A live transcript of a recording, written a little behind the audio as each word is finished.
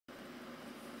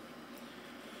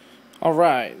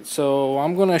Alright, so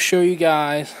I'm going to show you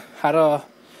guys how to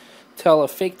tell a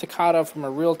fake Takata from a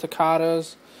real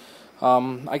Takata's.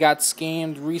 I got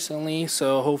scammed recently,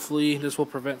 so hopefully this will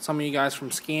prevent some of you guys from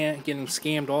getting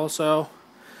scammed also.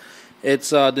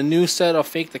 It's the new set of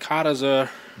fake Takatas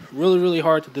are really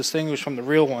hard to distinguish from the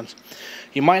real ones.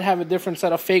 You might have a different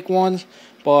set of fake ones,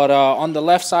 but on the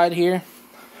left side here,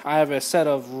 I have a set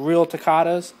of real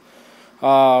Takatas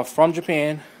from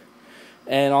Japan.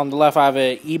 And on the left, I have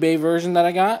an eBay version that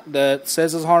I got that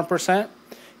says it's 100%.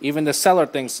 Even the seller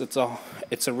thinks it's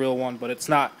a real one, but it's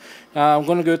not. I'm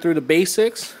going to go through the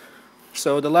basics.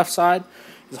 So the left side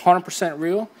is 100%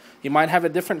 real. You might have a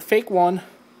different fake one,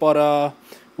 but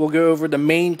we'll go over the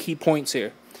main key points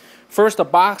here. First, the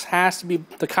box has to be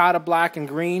Takata black and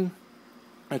green.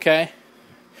 Okay.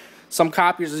 Some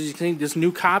copiers, as you can see, this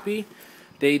new copy,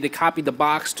 they copied the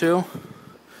box too.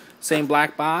 Same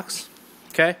black box.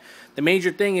 Okay. The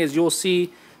major thing is you'll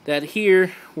see that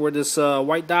here where this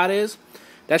white dot is,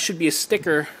 that should be a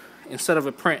sticker instead of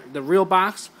a print. The real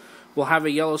box will have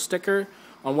a yellow sticker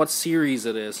on what series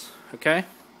it is. Okay.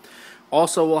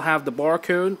 Also, we'll have the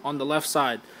barcode on the left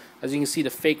side. As you can see, the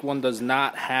fake one does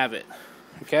not have it.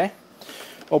 Okay.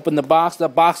 Open the box. The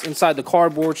box inside the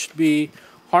cardboard should be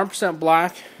 100%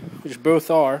 black, which both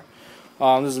are.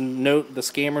 This is a note the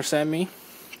scammer sent me.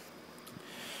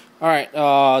 Alright,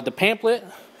 the pamphlet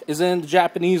is in the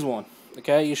Japanese one.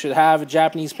 Okay, you should have a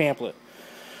Japanese pamphlet.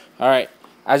 Alright,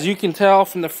 as you can tell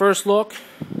from the first look,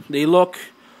 they look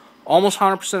almost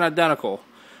 100% identical.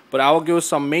 But I will go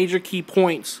some major key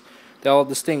points that will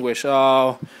distinguish.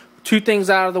 Two things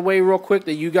out of the way real quick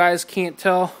that you guys can't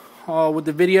tell with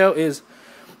the video is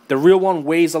the real one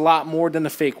weighs a lot more than the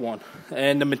fake one.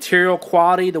 And the material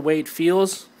quality, the way it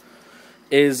feels,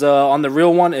 is on the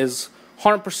real one is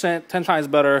 100%, 10 times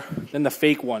better than the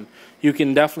fake one. You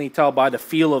can definitely tell by the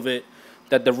feel of it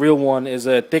that the real one is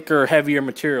a thicker, heavier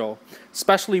material,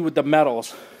 especially with the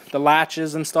metals. The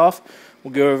latches and stuff,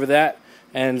 we'll go over that,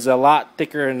 and it's a lot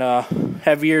thicker and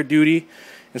heavier duty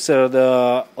instead of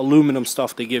the aluminum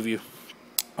stuff they give you.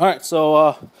 Alright,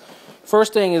 so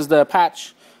first thing is the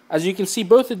patch. As you can see,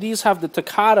 both of these have the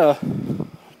Takata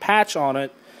patch on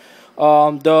it.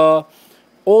 The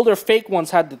older fake ones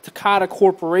had the Takata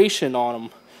Corporation on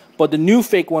them, but the new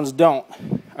fake ones don't.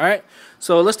 Alright,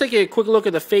 so let's take a quick look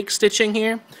at the fake stitching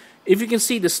here. If you can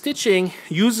see, the stitching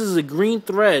uses a green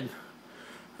thread.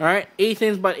 Alright, 1/8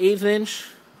 inch by 1/8 inch.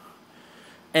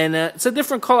 And it's a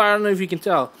different color, I don't know if you can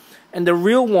tell. And the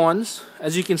real ones,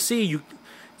 as you can see,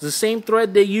 it's the same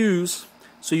thread they use,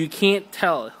 so you can't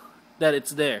tell that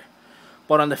it's there.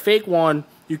 But on the fake one,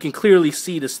 you can clearly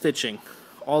see the stitching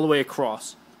all the way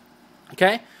across.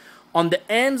 Okay? On the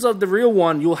ends of the real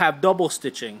one, you'll have double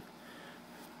stitching.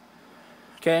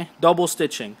 Okay? Double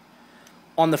stitching.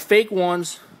 On the fake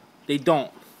ones, they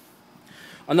don't.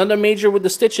 Another major with the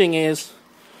stitching is,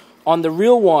 on the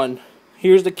real one,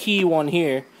 here's the key one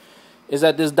here, is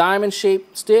that this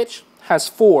diamond-shaped stitch has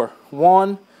 4.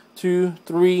 1, 2,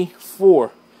 3,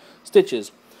 4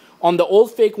 stitches. On the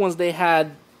old fake ones, they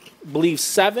had, I believe,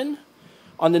 7.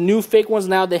 On the new fake ones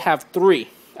now, they have 3.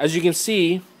 As you can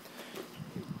see,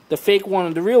 the fake one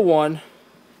and the real one,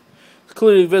 it's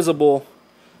clearly visible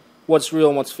what's real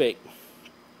and what's fake.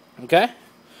 Okay?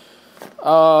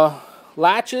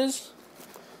 Latches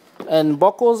and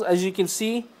buckles, as you can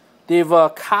see, they've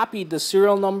copied the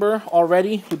serial number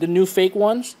already with the new fake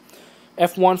ones.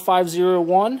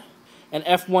 F1501 and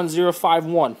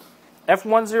F1051.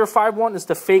 F1051 is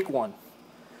the fake one.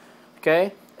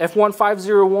 Okay?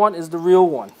 F1501 is the real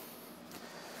one.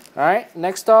 Alright,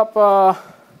 next up,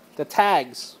 the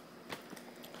tags.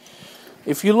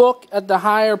 If you look at the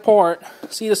higher part,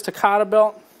 see this Takata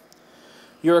belt?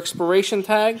 Your expiration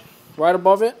tag, right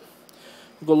above it.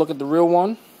 Go look at the real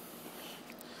one.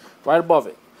 Right above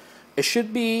it. It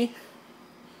should be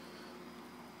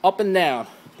up and down.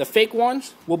 The fake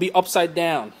ones will be upside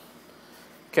down.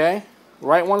 Okay?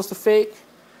 Right one's the fake,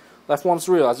 left one's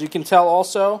real. As you can tell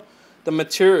also, the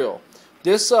material.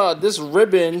 This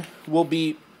ribbon will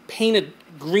be painted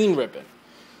green ribbon.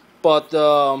 But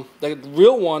the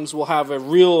real ones will have a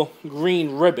real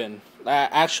green ribbon.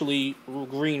 Actually,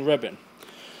 green ribbon.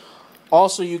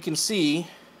 Also, you can see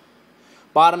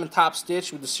bottom and top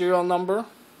stitch with the serial number.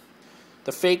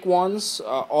 The fake ones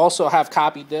also have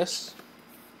copied this.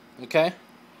 Okay?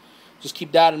 Just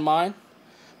keep that in mind.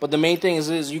 But the main thing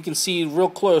is you can see real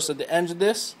close at the end of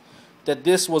this that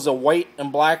this was a white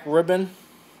and black ribbon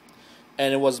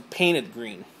and it was painted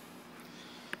green.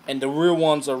 And the real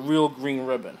ones are real green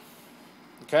ribbon.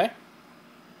 Okay?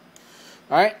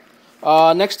 Alright.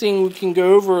 Next thing we can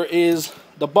go over is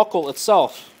the buckle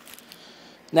itself.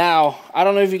 Now, I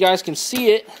don't know if you guys can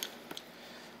see it,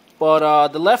 but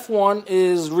the left one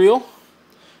is real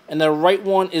and the right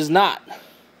one is not.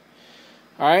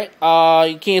 Alright,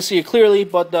 you can't see it clearly,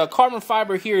 but the carbon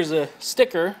fiber here is a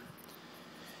sticker,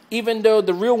 even though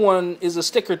the real one is a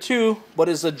sticker too, but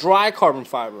it's a dry carbon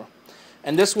fiber.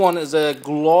 And this one is a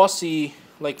glossy,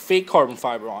 like fake carbon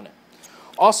fiber on it.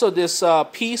 Also, this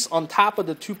piece on top of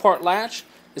the two-part latch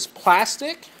is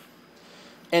plastic,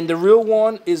 and the real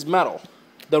one is metal.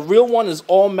 The real one is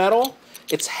all metal.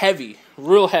 It's heavy,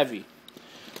 real heavy.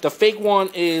 The fake one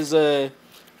is a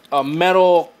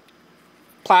metal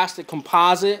plastic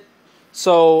composite,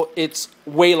 so it's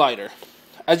way lighter.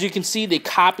 As you can see, they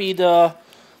copied the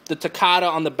Takata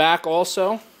on the back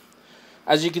also.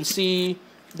 As you can see,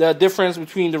 the difference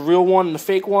between the real one and the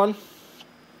fake one.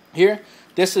 Here,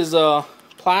 this is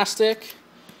plastic.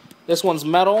 This one's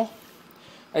metal.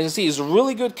 As you can see, it's a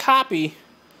really good copy,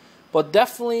 but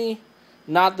definitely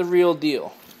not the real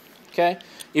deal. Okay,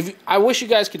 I wish you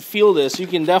guys could feel this. You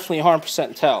can definitely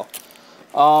 100% tell.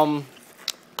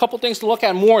 Couple things to look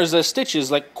at more is the stitches,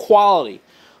 like quality.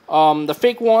 The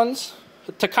fake ones,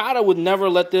 Takata would never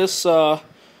let this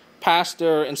pass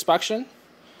their inspection.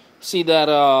 See that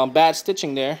bad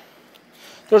stitching there.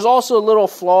 There's also little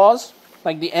flaws,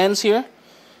 like the ends here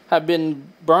have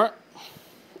been burnt.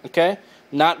 Okay,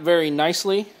 not very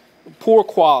nicely. Poor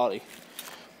quality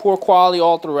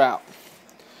all throughout.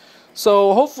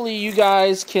 So hopefully you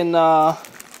guys can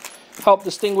help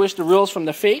distinguish the reals from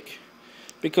the fake,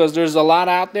 because there's a lot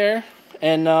out there,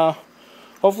 and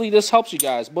hopefully this helps you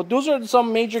guys. But those are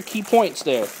some major key points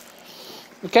there.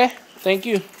 Okay, thank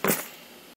you.